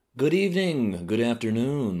Good evening, good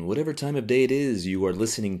afternoon, whatever time of day it is you are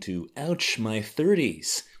listening to Ouch My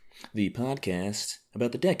 30s, the podcast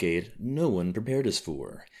about the decade no one prepared us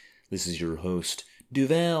for. This is your host,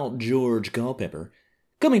 Duval George Culpepper,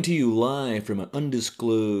 coming to you live from an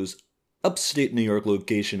undisclosed upstate New York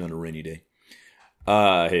location on a rainy day.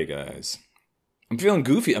 Hey guys. I'm feeling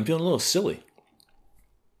goofy, I'm feeling a little silly.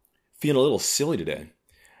 Feeling a little silly today.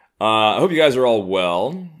 I hope you guys are all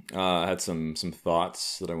well. I had some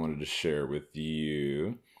thoughts that I wanted to share with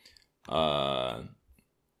you. I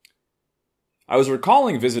was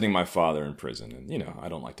recalling visiting my father in prison, and I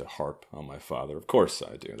don't like to harp on my father. Of course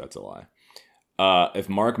I do. That's a lie. If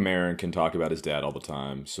Mark Maron can talk about his dad all the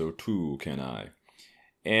time, so too can I.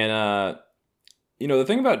 And the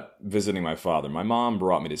thing about visiting my father, my mom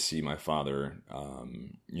brought me to see my father,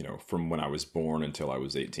 from when I was born until I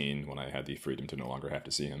was 18, when I had the freedom to no longer have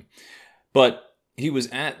to see him. But he was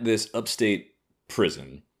at this upstate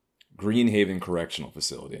prison, Greenhaven Correctional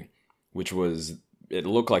Facility, it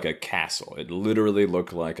looked like a castle. It literally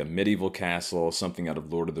looked like a medieval castle, something out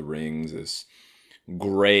of Lord of the Rings, this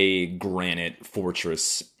gray granite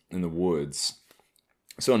fortress in the woods.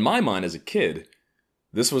 So in my mind as a kid,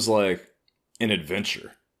 this was like an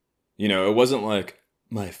adventure. It wasn't like,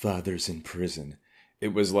 my father's in prison.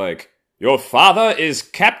 It was like, your father is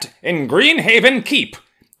kept in Greenhaven Keep,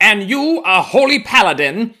 and you, a holy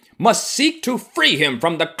paladin, must seek to free him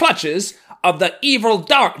from the clutches of the evil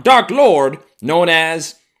dark lord known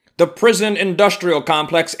as the Prison Industrial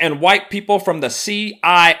Complex and white people from the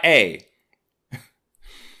CIA.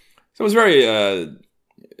 So it was very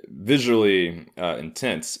visually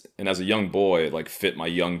intense, and as a young boy, it fit my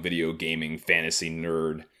young video gaming fantasy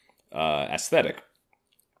nerd aesthetic.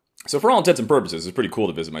 So for all intents and purposes, it's pretty cool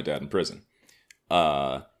to visit my dad in prison.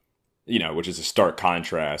 Which is a stark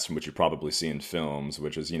contrast from what you probably see in films,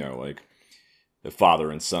 which is, like the father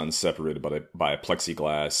and son separated by a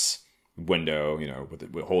plexiglass window,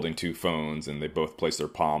 with holding two phones, and they both place their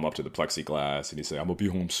palm up to the plexiglass, and he say, I'm gonna be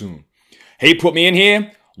home soon. Hey, put me in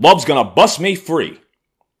here. Love's gonna bust me free.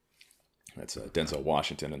 That's Denzel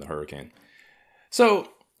Washington in The Hurricane. So,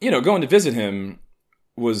 going to visit him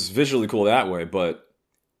was visually cool that way, but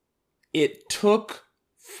it took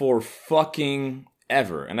for fucking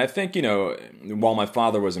ever. And I think, while my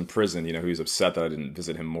father was in prison, he was upset that I didn't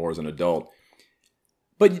visit him more as an adult.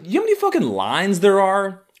 But you know how many fucking lines there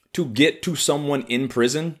are to get to someone in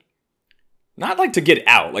prison? Not like to get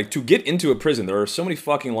out, like to get into a prison. There are so many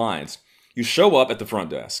fucking lines. You show up at the front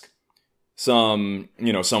desk. Some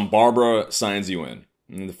Barbara signs you in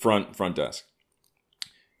the front desk.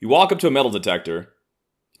 You walk up to a metal detector,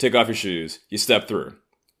 take off your shoes, you step through.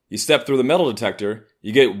 You step through the metal detector,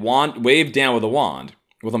 you get waved down with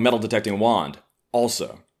a metal detecting wand.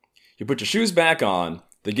 Also, you put your shoes back on,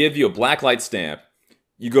 they give you a black light stamp,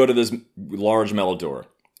 you go to this large metal door.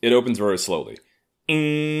 It opens very slowly.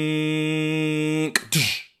 You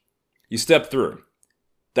step through.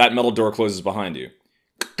 That metal door closes behind you.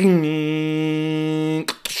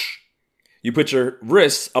 You put your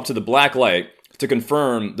wrists up to the black light to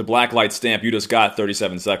confirm the black light stamp you just got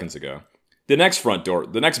 37 seconds ago. The next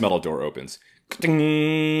metal door opens.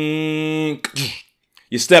 You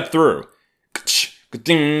step through.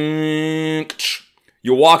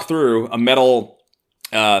 You walk through a metal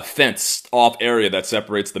fenced off area that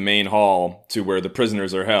separates the main hall to where the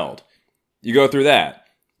prisoners are held. You go through that.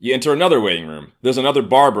 You enter another waiting room. There's another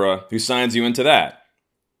Barbara who signs you into that.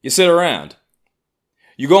 You sit around.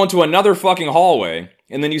 You go into another fucking hallway,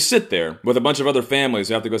 and then you sit there with a bunch of other families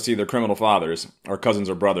who have to go see their criminal fathers, or cousins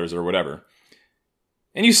or brothers, or whatever.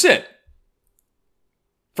 And you sit.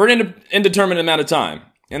 For an indeterminate amount of time.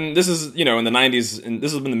 And this is, in the 90s, and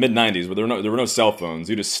this is in the mid-90s, where there were no cell phones.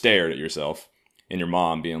 You just stared at yourself and your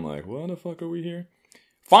mom being like, what the fuck are we here?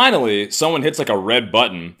 Finally, someone hits a red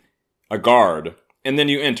button, a guard, and then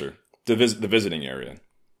you enter the visiting area.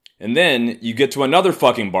 And then you get to another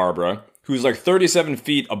fucking Barbara who's 37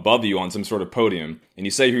 feet above you on some sort of podium, and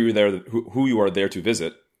you say who you are there to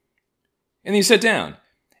visit. And then you sit down.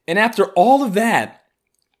 And after all of that,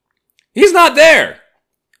 he's not there.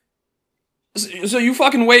 So you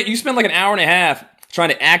fucking wait. You spend an hour and a half trying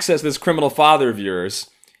to access this criminal father of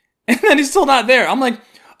yours, and then he's still not there. I'm like,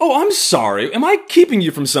 oh, I'm sorry. Am I keeping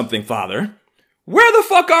you from something, father? Where the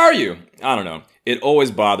fuck are you? I don't know. It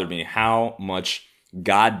always bothered me how much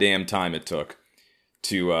goddamn time it took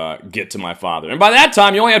to get to my father. And by that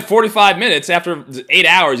time, you only had 45 minutes. After 8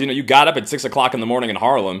 hours, you got up at 6 o'clock in the morning in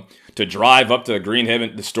Harlem to drive up to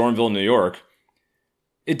Greenhaven, to Stormville, New York.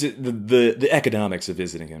 The economics of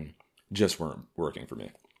visiting him just weren't working for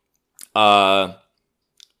me.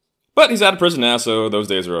 But he's out of prison now, so those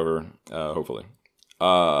days are over, hopefully.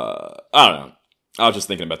 I don't know. I was just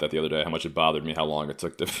thinking about that the other day, how much it bothered me, how long it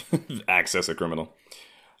took to access a criminal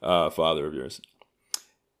father of yours.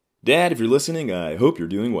 Dad, if you're listening, I hope you're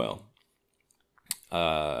doing well.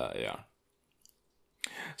 Yeah.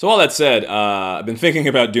 So all that said, I've been thinking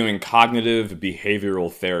about doing cognitive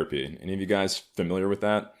behavioral therapy. Any of you guys familiar with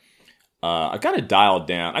that? I've kind of dialed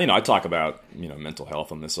down. I talk about, mental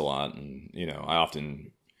health on this a lot. And, I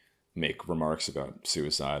often make remarks about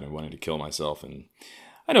suicide and wanting to kill myself. And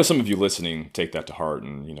I know some of you listening take that to heart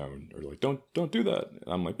and, are like, don't do that.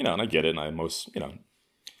 And I'm like, and I get it. And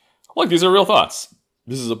look, these are real thoughts.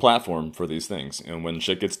 This is a platform for these things. And when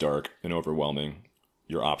shit gets dark and overwhelming,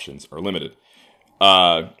 your options are limited.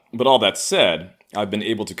 But all that said, I've been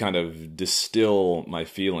able to kind of distill my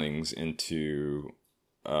feelings into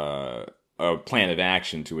a plan of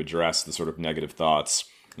action to address the sort of negative thoughts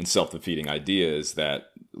and self-defeating ideas that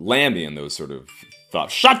land me in those sort of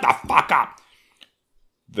thoughts. Shut the fuck up!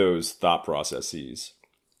 Those thought processes.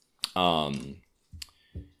 And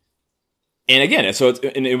again, so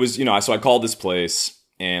it was, so I called this place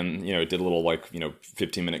and, did a little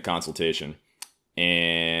 15-minute consultation.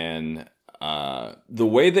 And the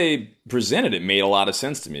way they presented it made a lot of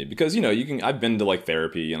sense to me because, I've been to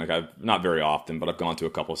therapy and I've not very often, but I've gone to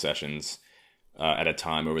a couple sessions at a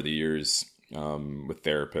time over the years with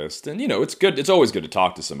therapists. And, it's good. It's always good to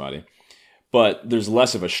talk to somebody, but there's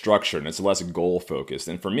less of a structure and it's less goal focused.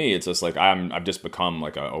 And for me, it's just I've just become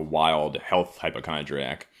a wild health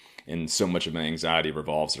hypochondriac. And so much of my anxiety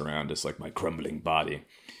revolves around just my crumbling body.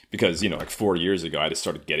 Because, 4 years ago, I just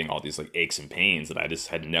started getting all these aches and pains that I just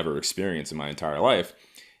had never experienced in my entire life.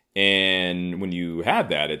 And when you have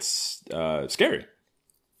that, it's scary.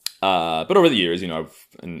 But over the years, I've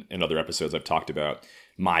in other episodes, I've talked about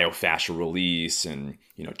myofascial release and,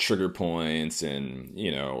 trigger points. And,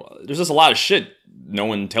 there's just a lot of shit no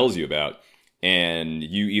one tells you about. And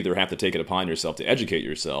you either have to take it upon yourself to educate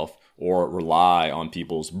yourself or rely on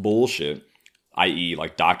people's bullshit, i.e.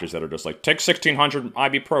 doctors that are just take 1,600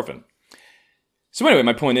 ibuprofen. So anyway,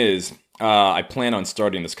 my point is, I plan on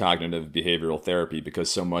starting this cognitive behavioral therapy because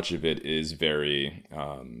so much of it is very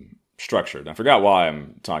structured. I forgot why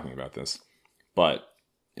I'm talking about this. But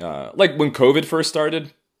when COVID first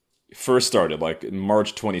started,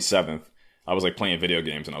 March 27th, I was playing video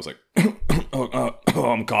games and I was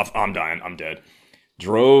I'm cough, I'm dying, I'm dead.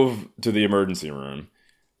 Drove to the emergency room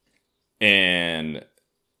and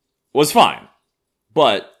was fine.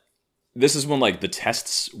 But this is when the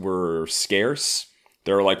tests were scarce.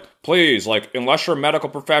 They were please, unless you're a medical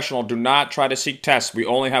professional, do not try to seek tests. We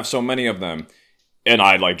only have so many of them. And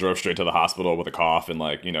I drove straight to the hospital with a cough and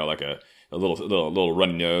a little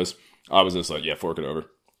runny nose. I was just yeah, fork it over.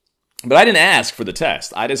 But I didn't ask for the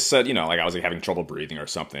test. I just said, I was having trouble breathing or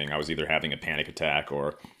something. I was either having a panic attack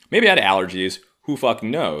or maybe I had allergies. Who fucking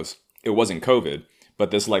knows? It wasn't COVID. But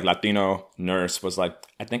this Latino nurse was I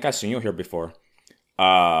think I've seen you here before.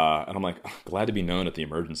 And I'm glad to be known at the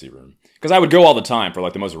emergency room. Because I would go all the time for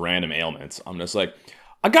the most random ailments. I'm just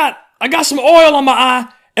I got some oil on my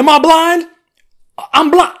eye. Am I blind? I'm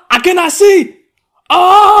blind. I cannot see.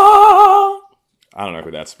 Oh! I don't know who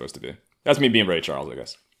that's supposed to be. That's me being Ray Charles, I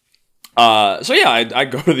guess. So yeah, I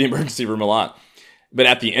go to the emergency room a lot. But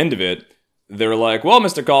at the end of it, they're well,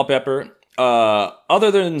 Mr. Culpepper,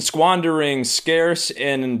 other than squandering scarce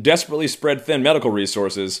and desperately spread thin medical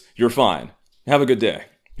resources, you're fine. Have a good day.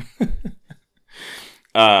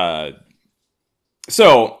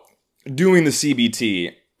 So, doing the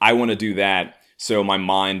CBT, I want to do that so my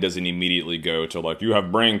mind doesn't immediately go to you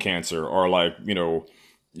have brain cancer or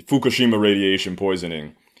Fukushima radiation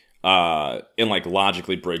poisoning. And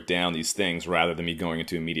logically break down these things rather than me going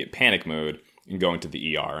into immediate panic mode and going to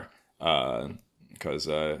the ER. Because,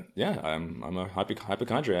 I'm a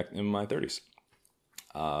hypochondriac in my 30s.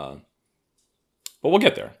 But we'll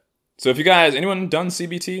get there. So if you guys, anyone done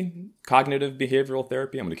CBT, cognitive behavioral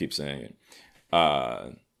therapy? I'm going to keep saying it.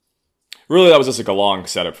 Really, that was just a long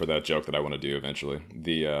setup for that joke that I want to do eventually.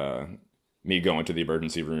 Me going to the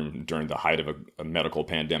emergency room during the height of a medical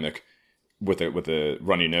pandemic with a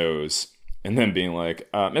runny nose, and then being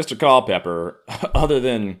Mr. Culpepper, other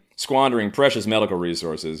than squandering precious medical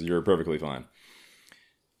resources, you're perfectly fine.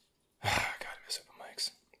 God, I miss open mics.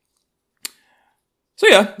 So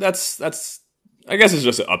yeah, that's. I guess it's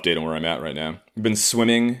just an update on where I'm at right now. I've been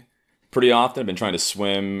swimming pretty often. I've been trying to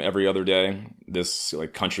swim every other day. This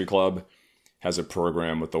country club has a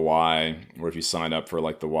program with the Y, where if you sign up for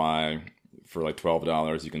the Y for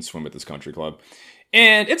 $12, you can swim at this country club.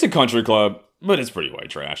 And it's a country club, but it's pretty white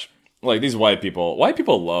trash. These white people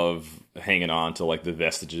love hanging on to the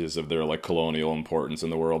vestiges of their colonial importance in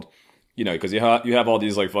the world. You know, because you have all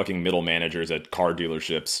these like fucking middle managers at car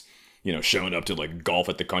dealerships, you know, showing up to like golf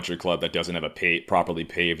at the country club that doesn't have a properly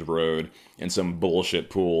paved road and some bullshit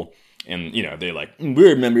pool. And, you know, they're like,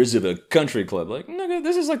 we're members of a country club. Like, nigga,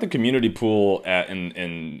 this is like the community pool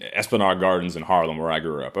in Esplanade Gardens in Harlem where I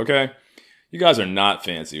grew up, okay? You guys are not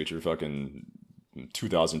fancy with your fucking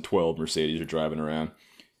 2012 Mercedes you're driving around.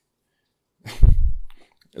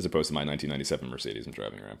 As opposed to my 1997 Mercedes I'm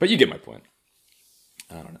driving around. But you get my point.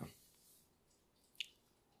 I don't know.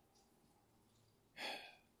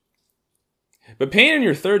 But Payne in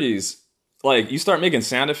your 30s, like, you start making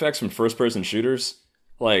sound effects from first-person shooters.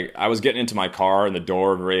 Like, I was getting into my car and the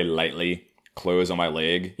door very lightly closed on my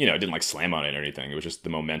leg. You know, it didn't, like, slam on it or anything. It was just the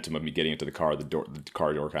momentum of me getting into the car. The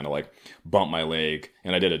car door kind of, like, bumped my leg.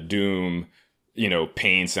 And I did a Doom, you know,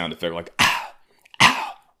 Payne sound effect, like,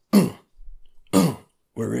 ow,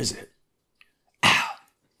 where is it? Ow.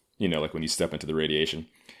 You know, like when you step into the radiation.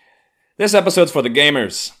 This episode's for the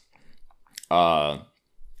gamers.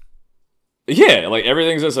 Yeah, like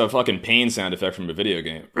everything's just a fucking Payne sound effect from a video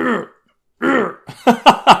game.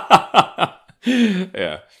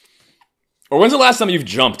 Yeah. Or when's the last time you've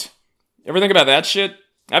jumped? Ever think about that shit?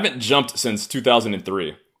 I haven't jumped since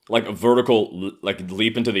 2003. Like a vertical like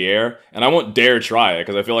leap into the air. And I won't dare try it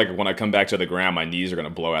because I feel like when I come back to the ground, my knees are going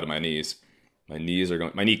to blow out of my knees. My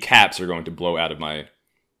kneecaps are going to blow out of my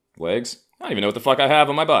legs. I don't even know what the fuck I have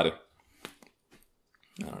on my body.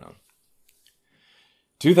 I don't know.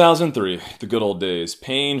 2003, the good old days.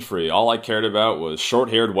 Pain-free. All I cared about was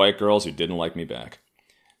short-haired white girls who didn't like me back.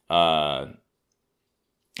 I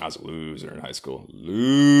was a loser in high school.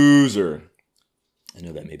 Loser. I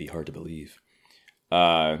know that may be hard to believe.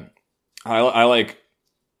 I like...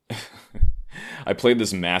 I played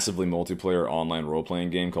this massively multiplayer online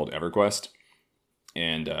role-playing game called EverQuest.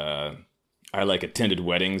 And I like attended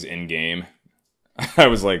weddings in-game. I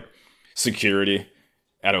was like security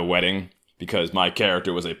at a wedding. Because my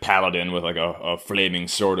character was a paladin with like a flaming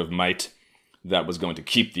sword of might that was going to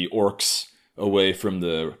keep the orcs away from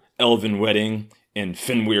the elven wedding in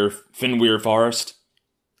Finweir Forest.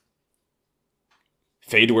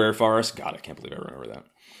 Fadeware Forest. God, I can't believe I remember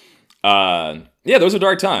that. Yeah, those are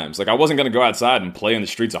dark times. Like I wasn't going to go outside and play in the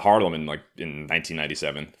streets of Harlem in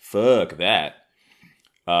 1997. Fuck that.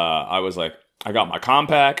 I was like, I got my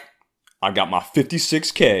compact. I got my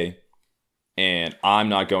 56K. And I'm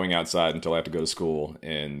not going outside until I have to go to school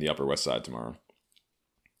in the Upper West Side tomorrow.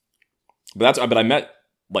 But I met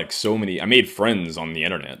like so many. I made friends on the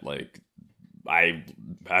internet. Like I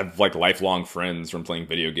have like lifelong friends from playing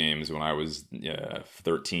video games when I was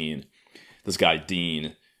 13. This guy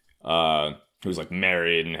Dean, who's like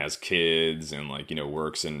married and has kids and like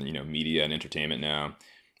works in media and entertainment now,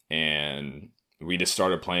 and we just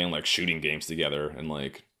started playing like shooting games together and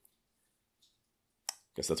like.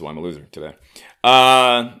 Guess that's why I'm a loser today.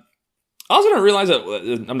 I also didn't realize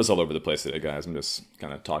that I'm just all over the place today, guys. I'm just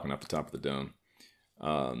kind of talking off the top of the dome.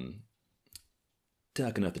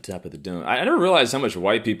 Talking off the top of the dome. I never realized how much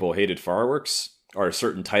white people hated fireworks, or a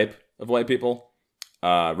certain type of white people,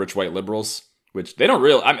 rich white liberals, which they don't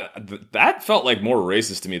really. That felt like more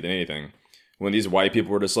racist to me than anything. When these white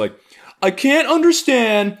people were just like, I can't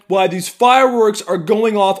understand why these fireworks are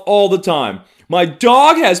going off all the time. My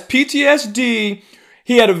dog has PTSD.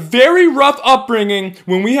 He had a very rough upbringing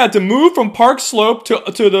when we had to move from Park Slope to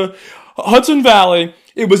the Hudson Valley.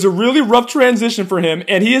 It was a really rough transition for him,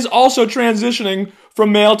 and he is also transitioning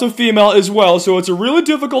from male to female as well, so it's a really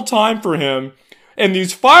difficult time for him. And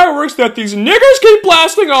these fireworks that these niggers keep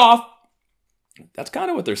blasting off, that's kind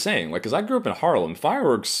of what they're saying. Like, because I grew up in Harlem,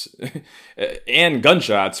 fireworks and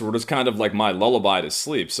gunshots were just kind of like my lullaby to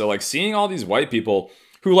sleep. So, like, seeing all these white people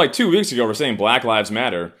who, like, 2 weeks ago were saying Black Lives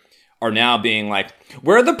Matter are now being like,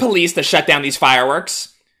 we're the police to shut down these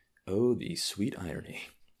fireworks. Oh, the sweet irony.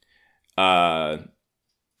 Yeah,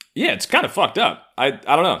 it's kind of fucked up. I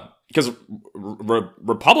don't know. Because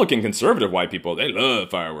Republican conservative white people, they love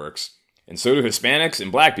fireworks. And so do Hispanics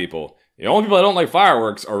and black people. The only people that don't like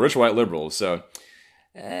fireworks are rich white liberals. So,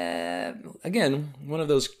 again, one of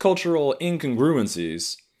those cultural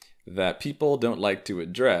incongruencies that people don't like to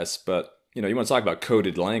address. But, you want to talk about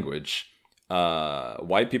coded language.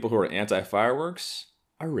 White people who are anti-fireworks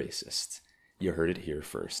are racist. You heard it here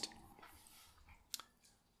first.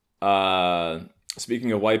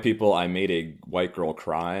 Speaking of white people, I made a white girl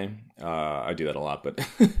cry. I do that a lot, but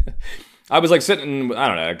I was like sitting, I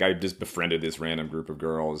don't know, I just befriended this random group of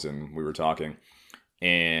girls and we were talking.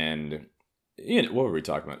 And, what were we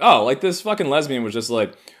talking about? Oh, like this fucking lesbian was just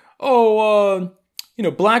like,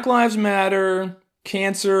 Black Lives Matter,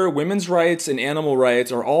 cancer, women's rights, and animal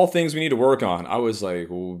rights are all things we need to work on. I was like,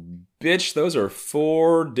 well, bitch, those are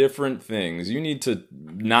 4 different things. You need to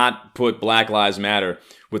not put Black Lives Matter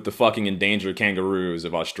with the fucking endangered kangaroos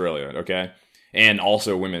of Australia, okay? And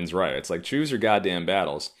also women's rights. Like, choose your goddamn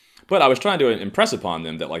battles. But I was trying to impress upon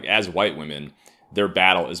them that, like, as white women, their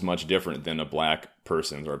battle is much different than a black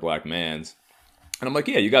person's or a black man's. And I'm like,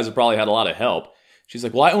 yeah, you guys have probably had a lot of help. She's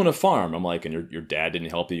like, well, I own a farm. I'm like, and your dad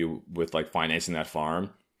didn't help you with, like, financing that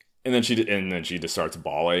farm? And then she just starts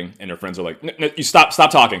bawling, and her friends are like, no, you stop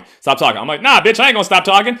talking. I'm like, nah, bitch, I ain't gonna stop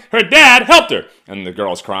talking. Her dad helped her. And the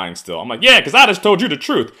girl's crying still. I'm like, yeah, because I just told you the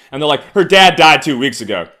truth. And they're like, her dad died 2 weeks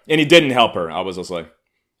ago, and he didn't help her. I was just like,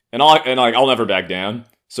 I'll never back down.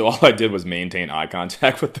 So all I did was maintain eye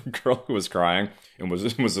contact with the girl who was crying, and was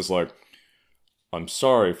just like, I'm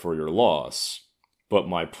sorry for your loss, but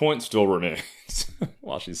my point still remains.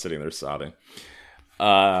 While she's sitting there sobbing.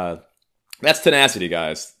 That's tenacity,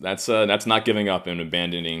 guys. That's not giving up and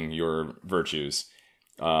abandoning your virtues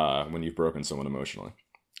when you've broken someone emotionally,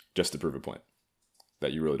 just to prove a point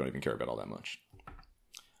that you really don't even care about all that much.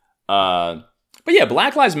 But yeah,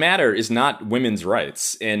 Black Lives Matter is not women's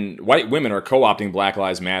rights, and white women are co-opting Black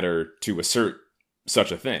Lives Matter to assert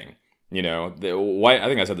such a thing. You know, I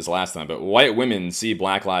think I said this last time, but white women see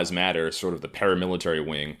Black Lives Matter as sort of the paramilitary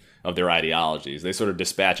wing of their ideologies. They sort of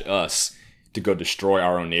dispatch us to go destroy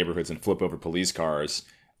our own neighborhoods and flip over police cars,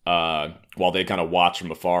 while they kind of watch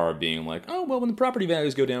from afar, being like, oh, well, when the property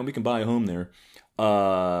values go down, we can buy a home there.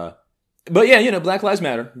 But yeah, you know, Black Lives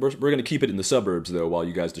Matter. We're going to keep it in the suburbs, though, while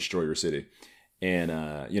you guys destroy your city.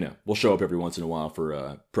 And, you know, we'll show up every once in a while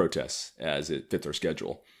for protests as it fits our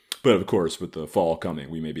schedule. But, of course, with the fall coming,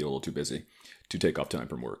 we may be a little too busy to take off time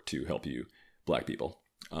from work to help you black people.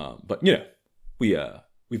 But, you know,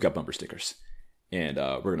 we've got bumper stickers. And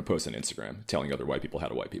we're going to post on Instagram telling other white people how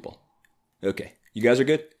to white people. Okay. You guys are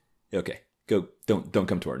good? Okay. Go. Don't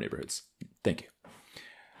come to our neighborhoods. Thank you.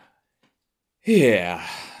 Yeah.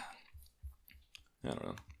 I don't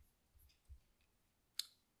know.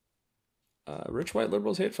 Rich white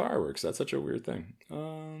liberals hate fireworks. That's such a weird thing.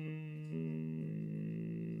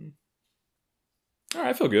 All right,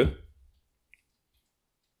 I feel good. I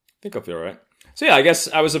think I'll feel all right. So yeah, I guess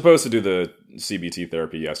I was supposed to do the CBT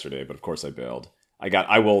therapy yesterday, but of course I bailed.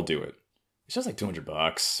 I will do it. It's just like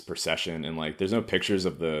 $200 per session, and like there's no pictures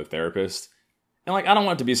of the therapist. And like I don't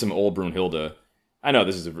want it to be some old Brunhilde. I know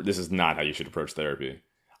this is not how you should approach therapy.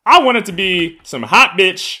 I want it to be some hot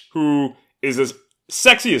bitch who is as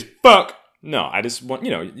sexy as fuck. No, I just want,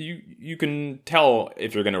 you know, you can tell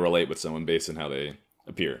if you're going to relate with someone based on how they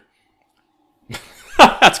appear.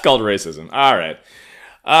 That's called racism. All right.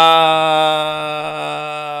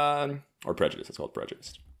 Or prejudice. It's called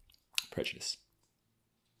prejudice. Prejudice.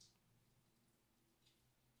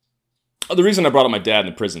 Oh, the reason I brought up my dad in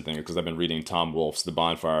the prison thing is because I've been reading Tom Wolfe's The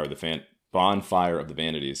Bonfire of the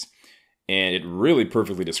Vanities. And it really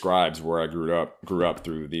perfectly describes where I grew up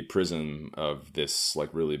through the prism of this like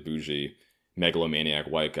really bougie megalomaniac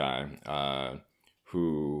white guy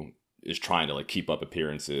who is trying to like keep up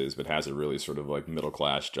appearances, but has a really sort of like middle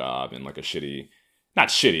class job and like a shitty, not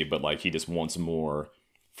shitty, but like he just wants more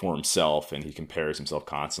for himself, and he compares himself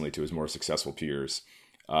constantly to his more successful peers.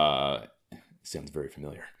 Sounds very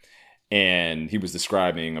familiar. And he was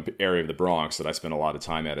describing an area of the Bronx that I spent a lot of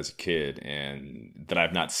time at as a kid, and that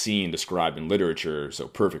I've not seen described in literature so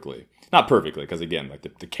perfectly. Not perfectly, because again, like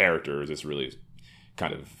the character is this really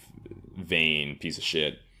kind of vain piece of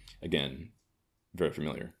shit. Again, very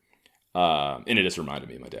familiar. And it just reminded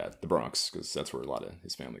me of my dad, the Bronx, because that's where a lot of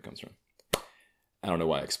his family comes from. I don't know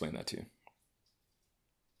why I explained that to you.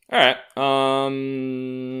 All right.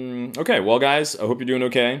 Okay, well, guys, I hope you're doing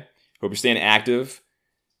okay. Hope you're staying active.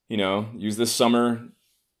 You know, use this summer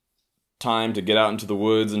time to get out into the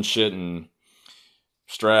woods and shit and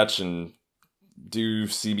stretch and do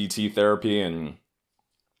CBT therapy and,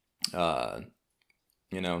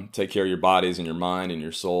 you know, take care of your bodies and your mind and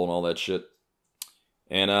your soul and all that shit.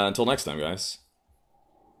 And until next time, guys,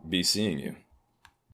 be seeing you.